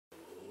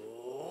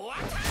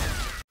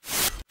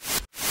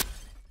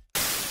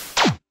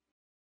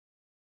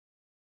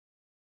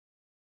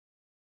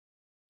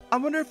I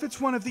wonder if it's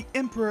one of the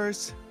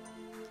Emperors.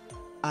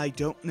 I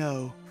don't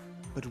know,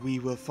 but we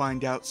will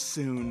find out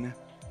soon.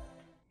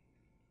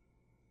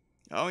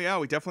 Oh yeah,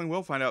 we definitely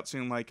will find out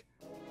soon, like,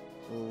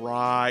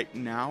 right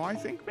now, I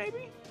think,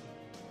 maybe?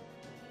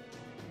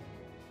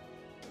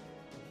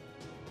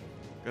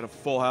 Got a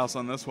full house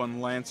on this one.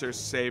 Lancers,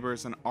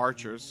 Sabers, and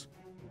Archers.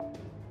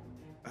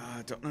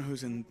 Don't know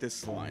who's in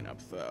this lineup,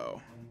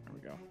 though. There we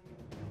go.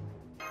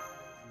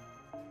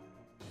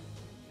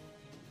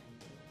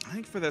 I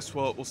think for this,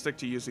 we'll stick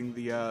to using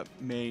the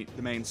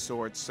main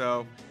sword.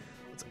 So,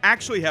 let's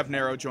actually have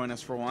Nero join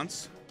us for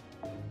once.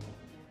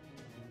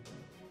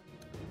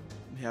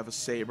 We have a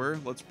Saber.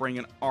 Let's bring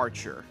an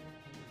Archer.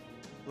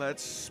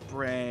 Let's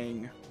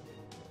bring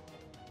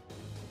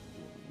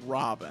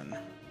Robin.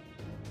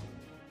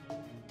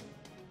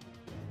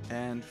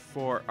 And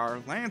for our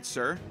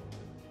Lancer,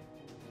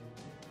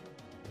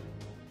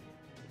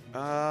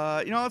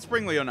 let's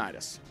bring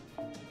Leonidas.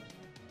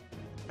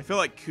 I feel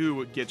like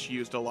Ku gets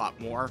used a lot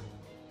more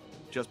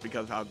just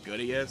because of how good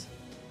he is.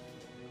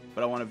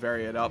 But I want to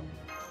vary it up.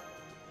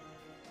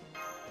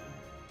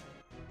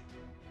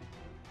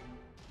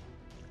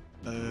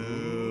 Oh.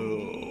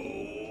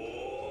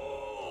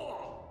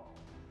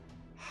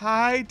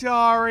 Hi,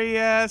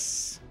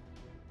 Darius.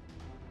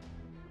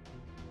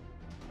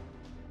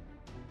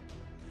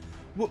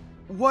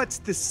 What's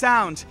the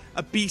sound?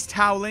 A beast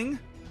howling?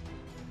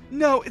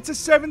 No, it's a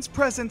servant's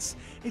presence.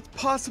 It's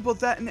possible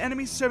that an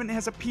enemy servant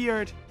has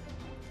appeared.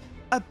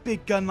 A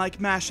big gun like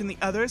Mash and the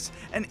others?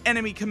 An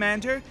enemy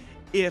commander?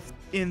 If,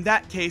 in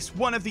that case,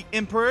 one of the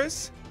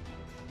Emperors?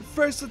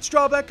 First, let's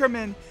draw back our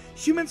men.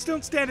 Humans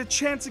don't stand a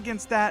chance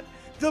against that.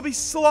 They'll be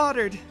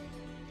slaughtered.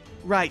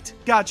 Right,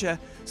 gotcha.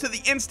 So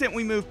the instant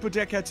we move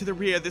Boudica to the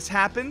rear, this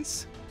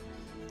happens?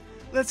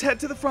 Let's head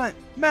to the front.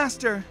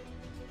 Master!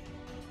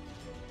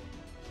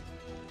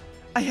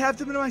 I have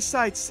them in my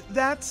sights.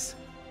 That's...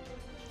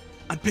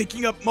 I'm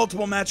picking up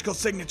multiple magical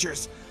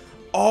signatures.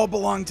 All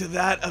belong to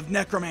that of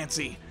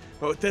necromancy.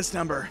 But with this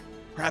number,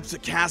 perhaps a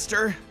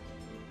caster?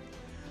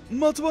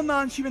 Multiple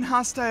non-human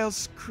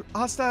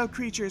hostile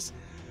creatures.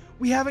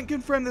 We haven't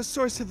confirmed the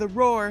source of the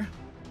roar.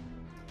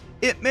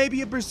 It may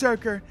be a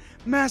berserker.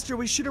 Master,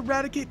 we should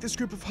eradicate this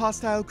group of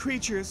hostile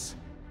creatures.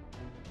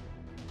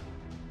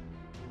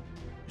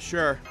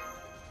 Sure.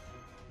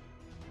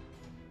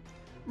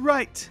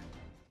 Right.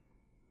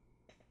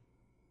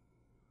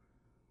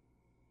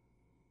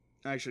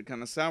 Actually,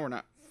 kind of sad we're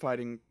not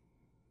fighting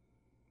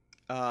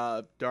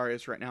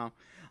Darius right now.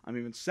 I'm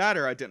even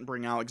sadder I didn't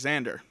bring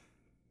Alexander.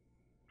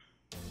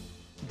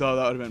 Though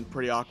that would have been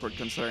pretty awkward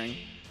considering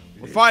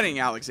we're fighting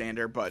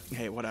Alexander, but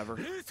hey, whatever.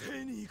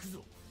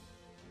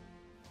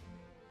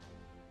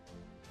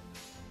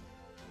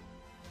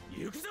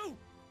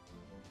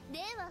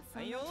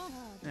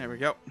 There we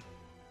go.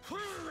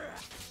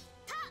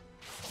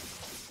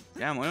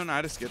 Damn,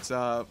 Leonidas gets,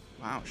 wow,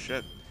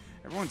 shit.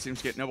 Everyone seems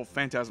to get Noble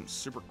Phantasm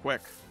super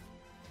quick.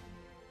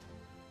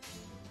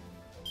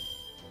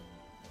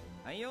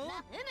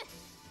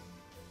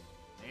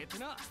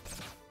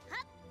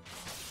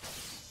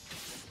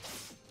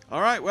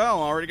 Alright,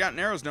 well, already got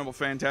Nero's Noble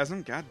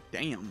Phantasm. God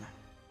damn.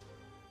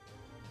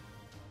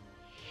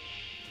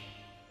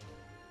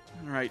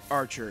 Alright,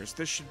 Archers.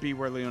 This should be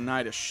where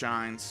Leonidas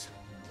shines.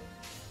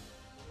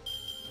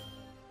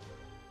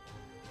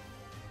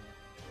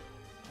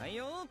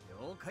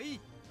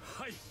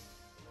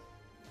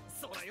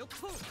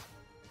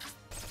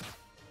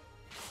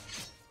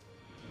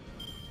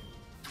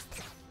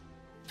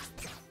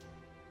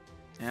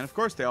 And of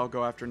course they all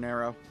go after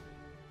Nero.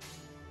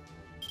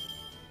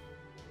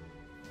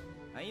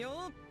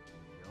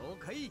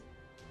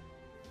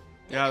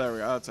 Yeah, there we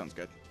go. That sounds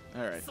good.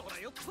 Alright.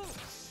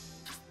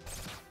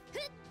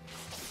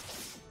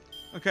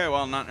 Okay,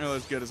 well, not nearly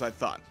as good as I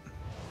thought.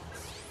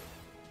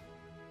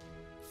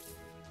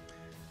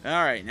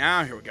 Alright,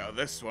 now here we go.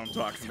 This is what I'm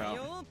talking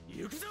about.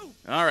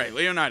 Alright,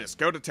 Leonidas,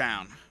 go to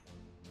town.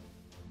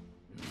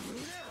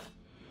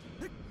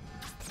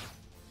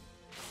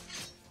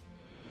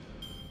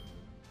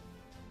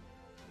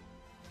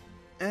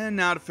 And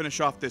now to finish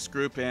off this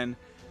group in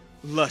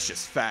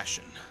luscious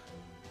fashion.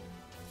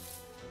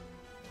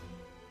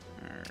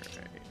 Alright.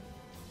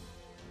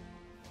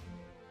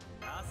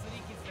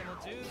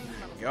 There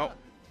we go.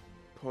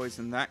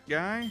 Poison that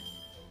guy.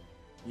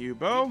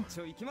 Yubo.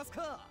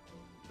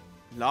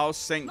 Laos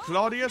St.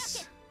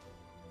 Claudius.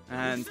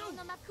 And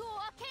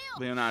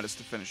Leonidas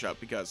to finish up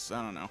because,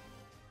 I don't know.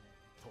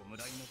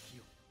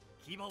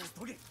 I'm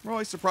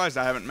really surprised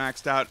I haven't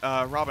maxed out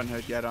Robin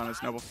Hood yet on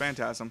his Noble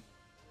Phantasm.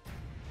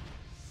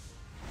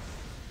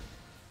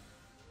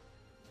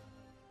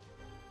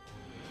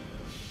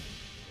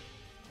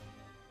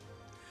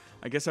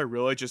 I guess I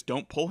really just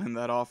don't pull him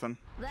that often.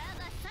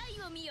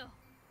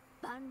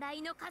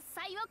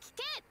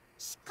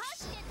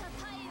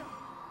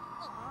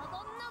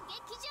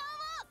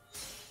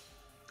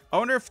 I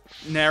wonder if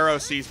Nero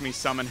sees me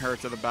summon her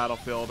to the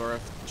battlefield, or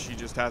if she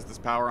just has this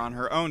power on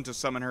her own to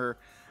summon her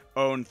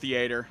own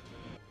theater.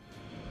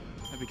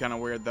 That'd be kind of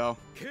weird, though.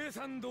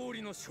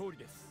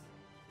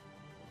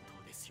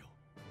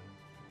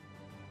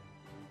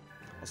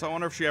 Also, I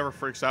wonder if she ever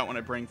freaks out when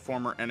I bring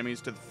former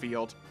enemies to the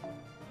field.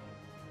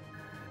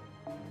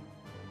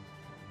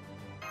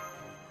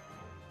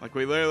 Like,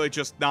 we literally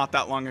just not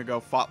that long ago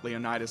fought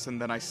Leonidas,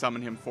 and then I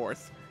summon him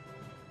forth.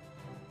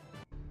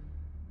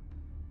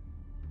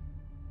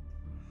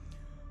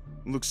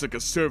 Looks like a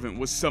servant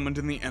was summoned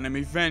in the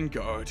enemy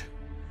vanguard.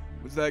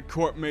 Was that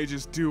court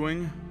mage's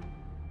doing?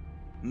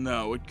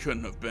 No, it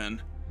couldn't have been.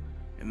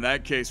 In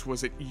that case,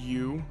 was it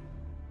you?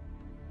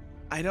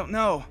 I don't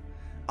know.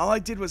 All I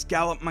did was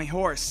gallop my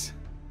horse.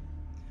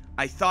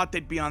 I thought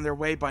they'd be on their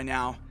way by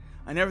now.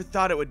 I never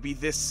thought it would be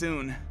this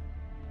soon.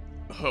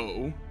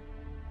 Oh?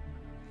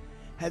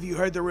 Have you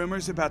heard the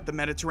rumors about the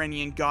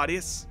Mediterranean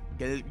goddess?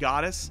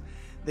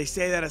 They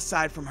say that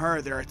aside from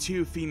her, there are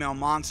 2 female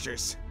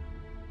monsters.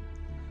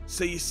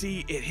 So you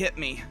see, it hit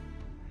me.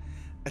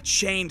 A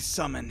chained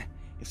summon,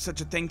 if such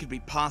a thing could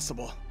be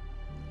possible.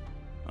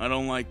 I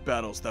don't like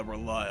battles that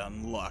rely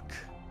on luck.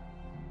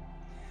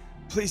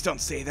 Please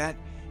don't say that.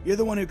 You're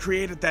the one who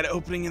created that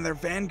opening in their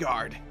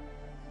vanguard.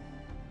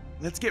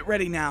 Let's get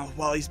ready now,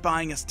 while he's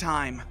buying us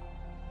time.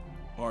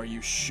 Are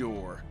you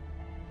sure?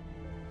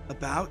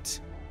 About?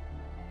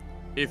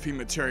 If he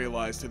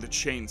materialized through the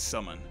chain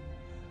summon,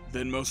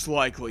 then most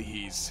likely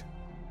he's...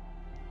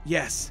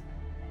 Yes,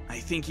 I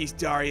think he's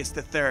Darius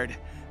III,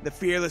 the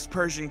fearless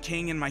Persian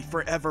king and my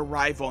forever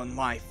rival in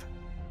life.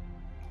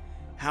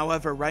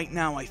 However, right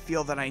now I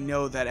feel that I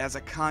know that as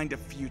a kind of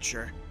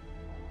future.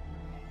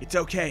 It's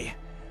okay,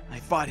 I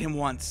fought him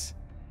once,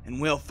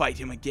 and will fight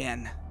him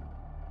again.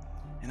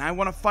 And I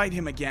want to fight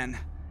him again,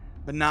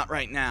 but not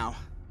right now.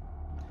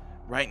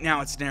 Right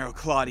now it's Nero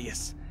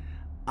Claudius.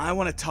 I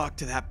want to talk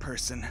to that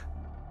person.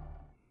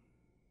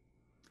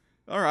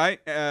 Alright,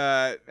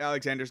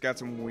 Alexander's got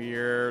some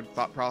weird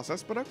thought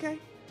process, but okay.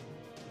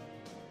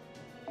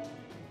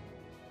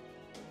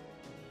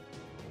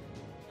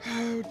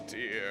 Oh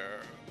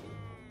dear.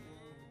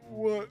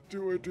 What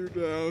do I do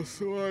now?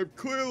 So I'm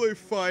clearly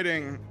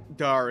fighting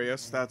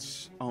Darius.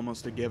 That's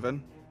almost a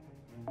given.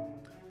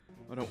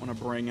 I don't want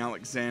to bring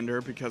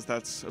Alexander because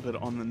that's a bit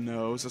on the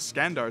nose.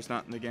 Iskandar's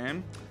not in the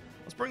game.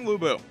 Let's bring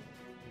Lubu.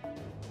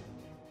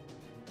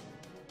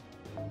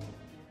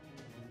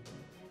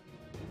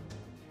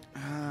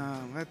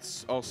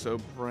 Let's also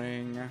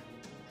bring...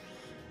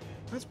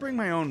 Let's bring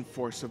my own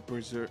force of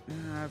Berserker.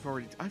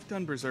 I've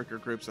done Berserker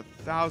groups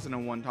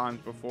 1,001 times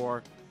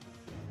before.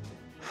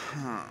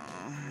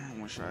 I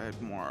wish I had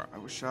more. I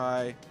wish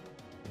I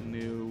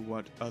knew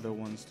what other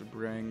ones to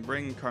bring.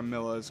 Bringing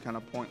Carmilla is kind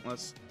of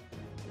pointless.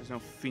 There's no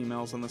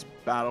females in this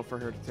battle for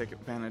her to take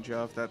advantage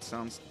of. That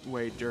sounds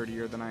way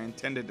dirtier than I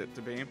intended it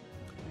to be.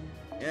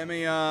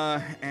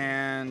 Emiya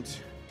and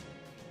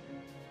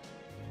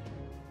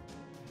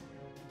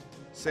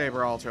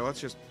Saber Altar.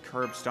 Let's just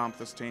curb stomp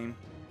this team.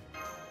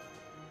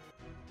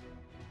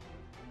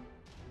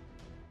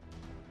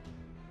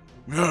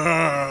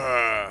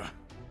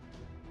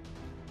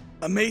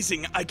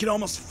 Amazing, I can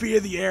almost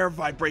feel the air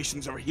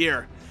vibrations over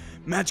here.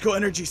 Magical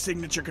energy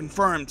signature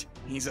confirmed.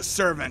 He's a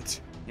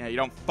servant. Yeah, you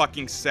don't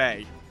fucking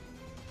say.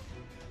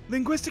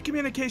 Linguistic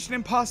communication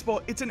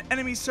impossible. It's an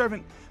enemy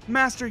servant.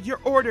 Master, your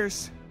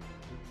orders.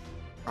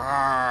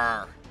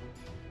 Arr.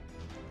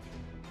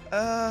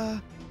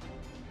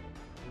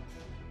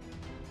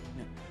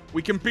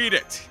 We can beat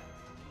it.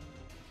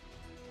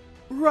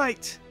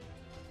 Right.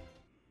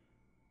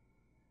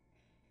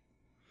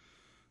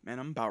 Man,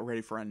 I'm about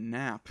ready for a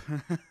nap.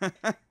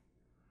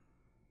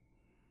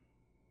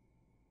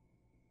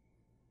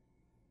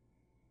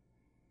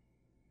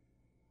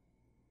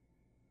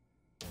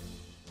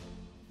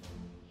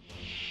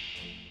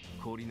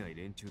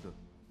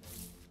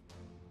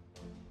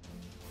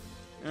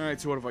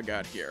 Alright, so what have I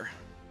got here?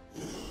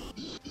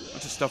 Bunch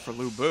of stuff for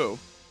Lubu.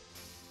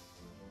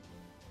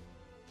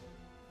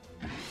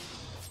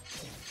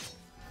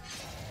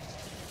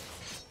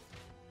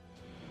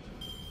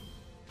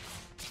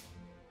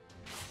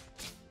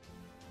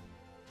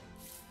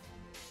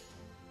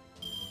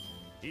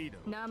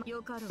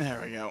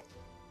 There we go.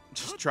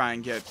 Just try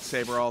and get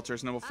Saber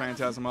Altar's Noble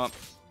Phantasm up.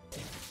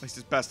 At least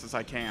as best as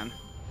I can.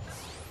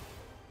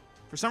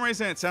 For some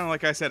reason, it sounded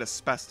like I said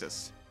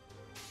asbestos.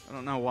 I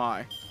don't know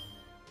why.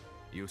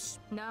 There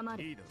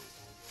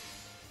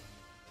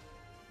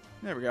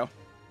we go.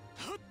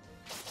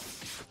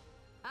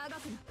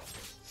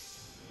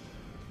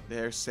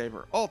 There's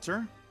Saber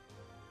Altar.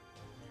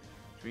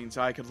 Which means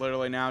I could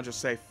literally now just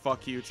say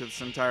fuck you to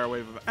this entire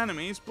wave of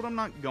enemies, but I'm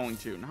not going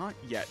to. Not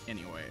yet,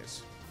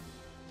 anyways.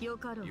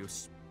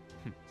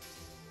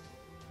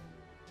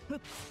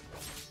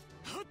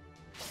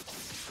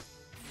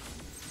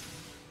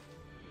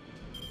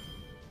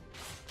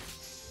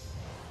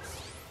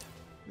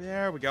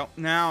 There we go.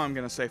 Now I'm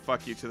gonna say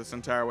fuck you to this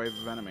entire wave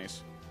of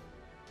enemies.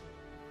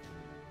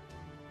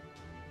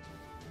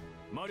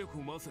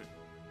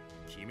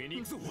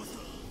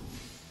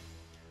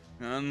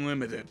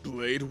 Unlimited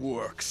blade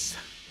works.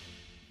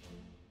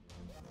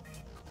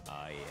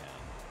 I am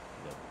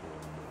the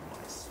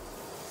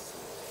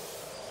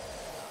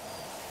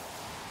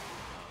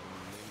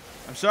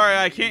I'm sorry,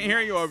 I can't hear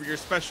you over your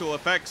special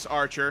effects,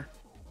 Archer.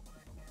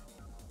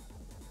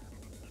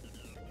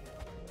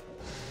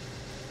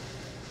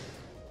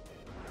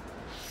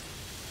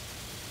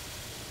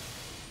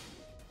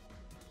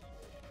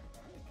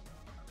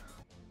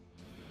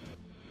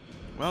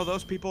 Well,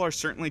 those people are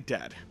certainly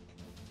dead.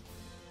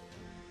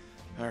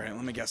 Alright,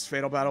 let me guess.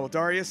 Fatal battle with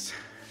Darius?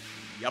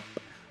 Yup.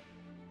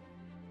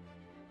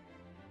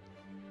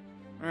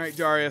 Alright,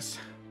 Darius.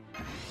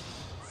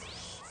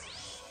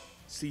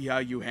 See how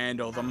you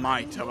handle the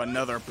might of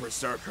another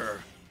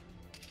Berserker.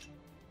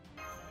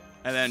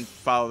 And then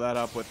follow that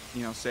up with,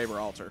 you know, Saber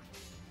Altar.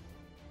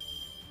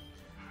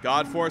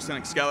 God Force and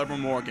Excalibur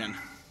Morgan.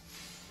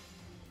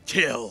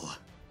 Kill.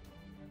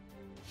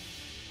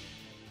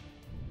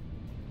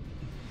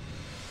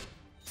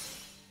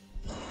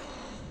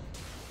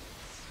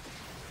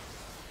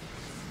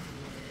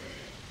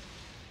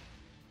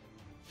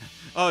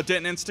 Oh, it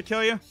didn't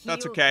insta-kill you?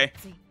 That's okay.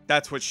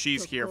 That's what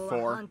she's here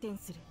for.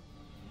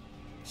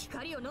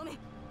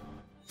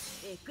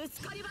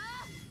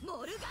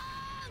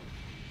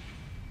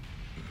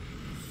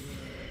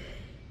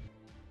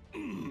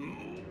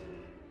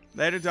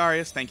 Later,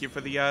 Darius. Thank you for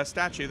the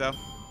statue, though.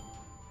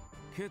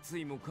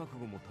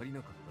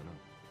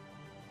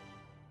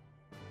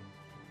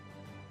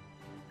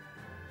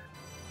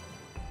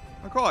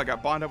 Oh, cool. I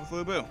got bonded up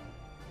with Lu Bu.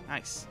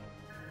 Nice.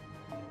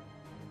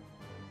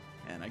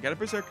 And I got a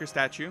Berserker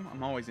statue.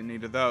 I'm always in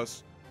need of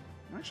those.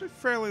 I'm actually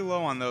fairly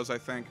low on those, I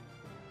think.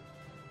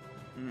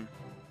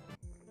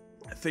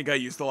 I think I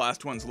used the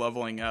last ones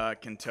leveling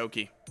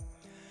Kentoki.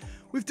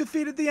 We've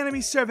defeated the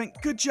enemy servant.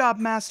 Good job,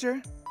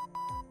 Master.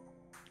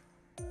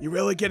 You're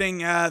really getting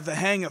the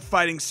hang of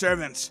fighting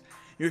servants.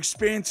 Your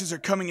experiences are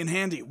coming in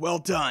handy. Well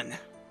done.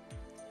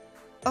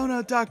 Oh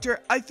no, Doctor.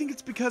 I think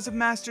it's because of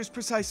Master's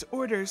precise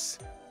orders.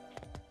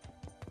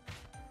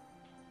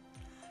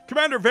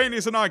 Commander Vayne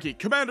Izanagi,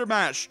 Commander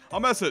Mash, a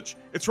message.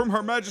 It's from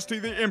Her Majesty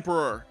the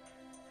Emperor.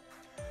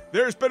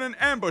 There's been an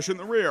ambush in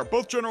the rear.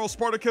 Both General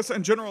Spartacus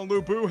and General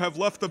Lu Bu have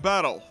left the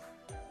battle.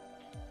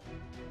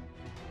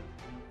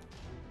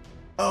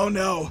 Oh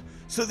no,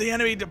 so the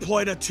enemy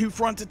deployed a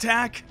two-front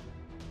attack?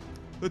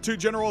 The two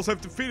generals have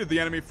defeated the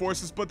enemy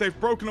forces, but they've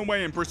broken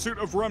away in pursuit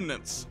of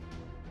remnants.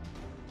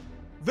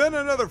 Then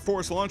another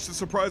force launched a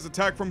surprise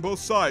attack from both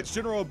sides.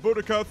 General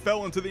Boudica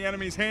fell into the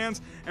enemy's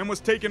hands and was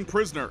taken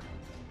prisoner.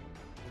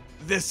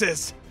 This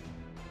is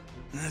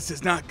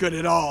not good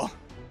at all.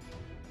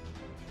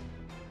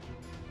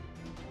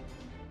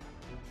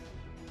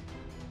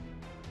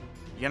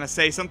 You gonna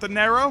say something,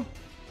 Nero?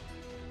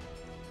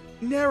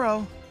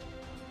 Nero?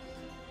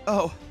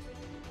 Oh,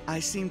 I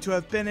seem to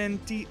have been in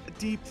deep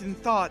in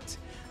thought.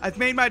 I've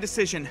made my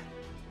decision.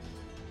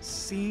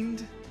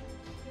 Seemed?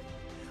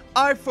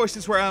 Our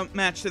forces were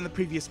outmatched in the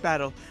previous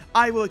battle.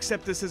 I will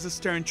accept this as a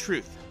stern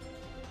truth.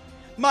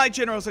 My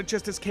generals are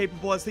just as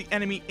capable as the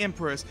enemy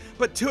emperors,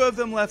 but 2 of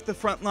them left the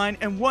front line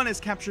and 1 is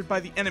captured by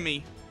the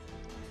enemy.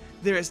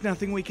 There is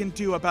nothing we can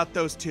do about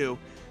those 2.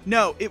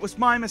 No, it was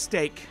my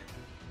mistake.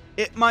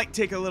 It might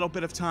take a little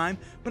bit of time,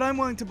 but I'm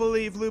willing to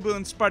believe Lu Bu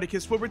and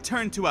Spartacus will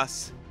return to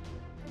us.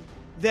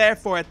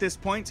 Therefore, at this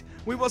point,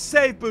 we will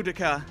save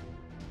Boudica.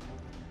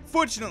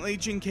 Fortunately,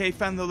 Jinkei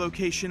found the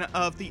location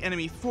of the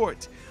enemy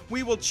fort.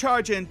 We will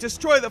charge in,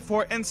 destroy the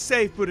fort, and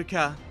save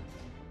Boudica.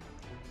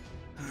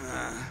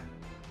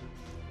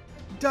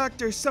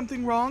 Doctor,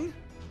 something wrong?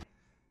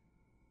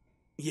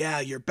 Yeah,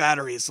 your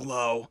battery is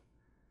low.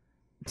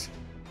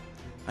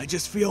 I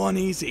just feel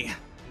uneasy.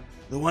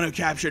 The one who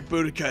captured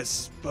Boudica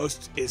is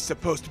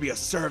supposed to be a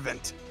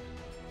servant.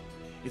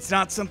 It's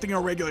not something a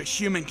regular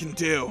human can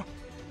do.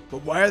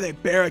 But why are they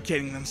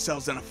barricading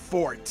themselves in a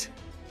fort?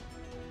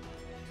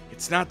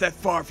 It's not that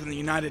far from the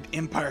United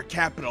Empire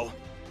capital,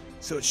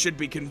 so it should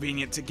be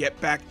convenient to get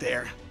back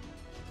there.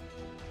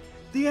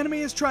 The enemy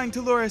is trying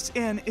to lure us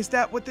in. Is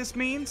that what this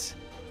means?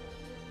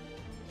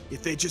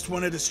 If they just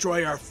want to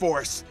destroy our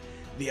force,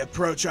 the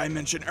approach I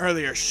mentioned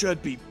earlier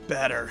should be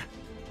better.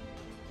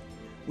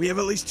 We have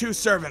at least 2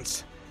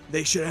 servants.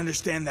 They should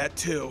understand that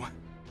too.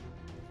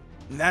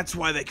 And that's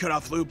why they cut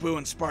off Lu Bu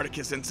and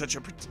Spartacus in such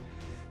a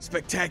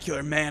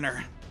spectacular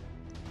manner.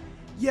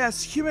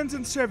 Yes, humans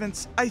and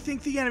servants. I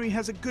think the enemy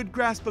has a good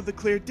grasp of the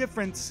clear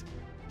difference.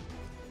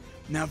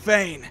 Now,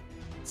 Vayne,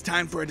 it's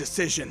time for a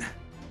decision.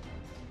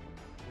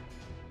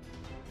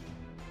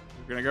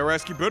 We're gonna go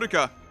rescue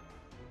Boudica.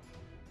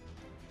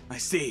 I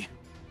see.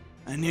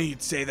 I knew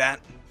you'd say that.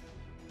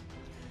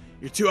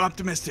 You're too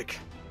optimistic.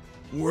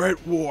 We're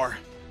at war.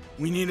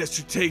 We need a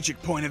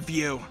strategic point of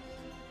view.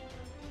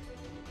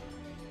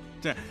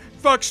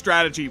 Fuck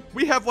strategy.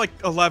 We have like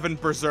 11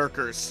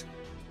 berserkers.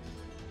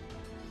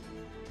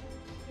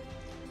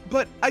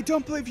 But I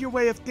don't believe your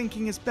way of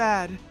thinking is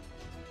bad.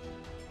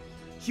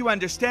 You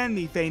understand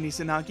me, Vayne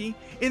Izanagi.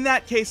 In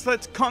that case,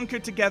 let's conquer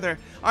together.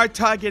 Our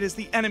target is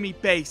the enemy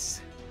base.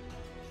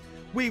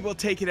 We will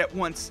take it at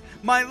once.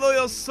 My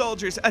loyal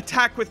soldiers,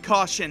 attack with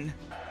caution.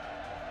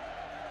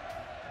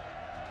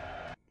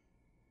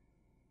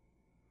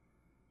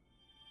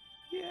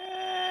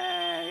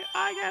 Yay!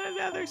 I got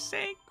another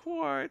Saint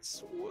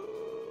Quartz. Woo!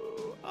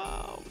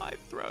 Oh, my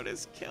throat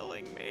is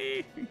killing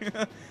me.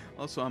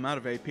 Also, I'm out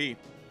of AP.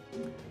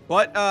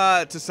 But,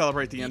 to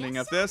celebrate the ending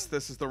of this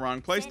is the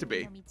wrong place to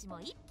be.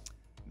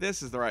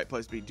 This is the right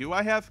place to be. Do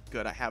I have?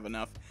 Good, I have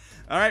enough.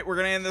 Alright, we're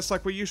gonna end this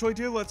like we usually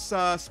do. Let's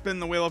spin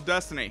the Wheel of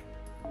Destiny.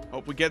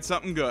 Hope we get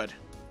something good.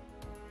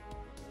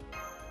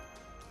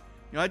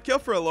 You know, I'd kill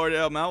for a Lord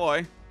El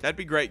Malloy. That'd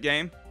be great,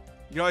 game.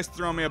 You can always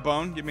throw me a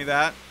bone. Give me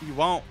that. You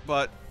won't,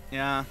 but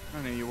yeah,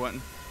 I knew you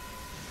wouldn't.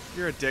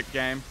 You're a dick,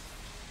 game.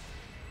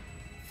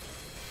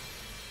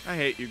 I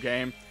hate you,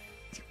 game.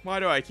 Why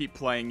do I keep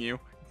playing you?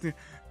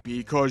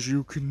 Because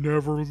you can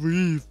never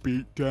leave,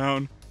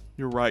 Beatdown.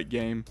 You're right,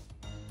 game.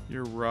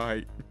 You're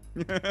right.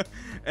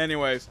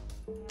 Anyways,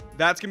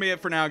 that's going to be it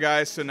for now,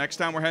 guys. So next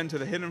time we're heading to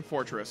the Hidden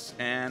Fortress,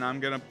 and I'm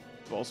going to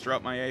bolster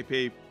up my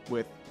AP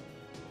with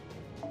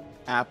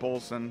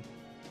apples and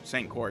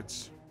Saint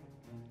Quartz.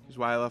 Which is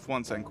why I left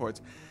one Saint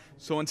Quartz.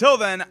 So until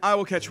then, I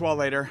will catch you all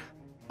later.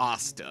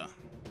 Asta.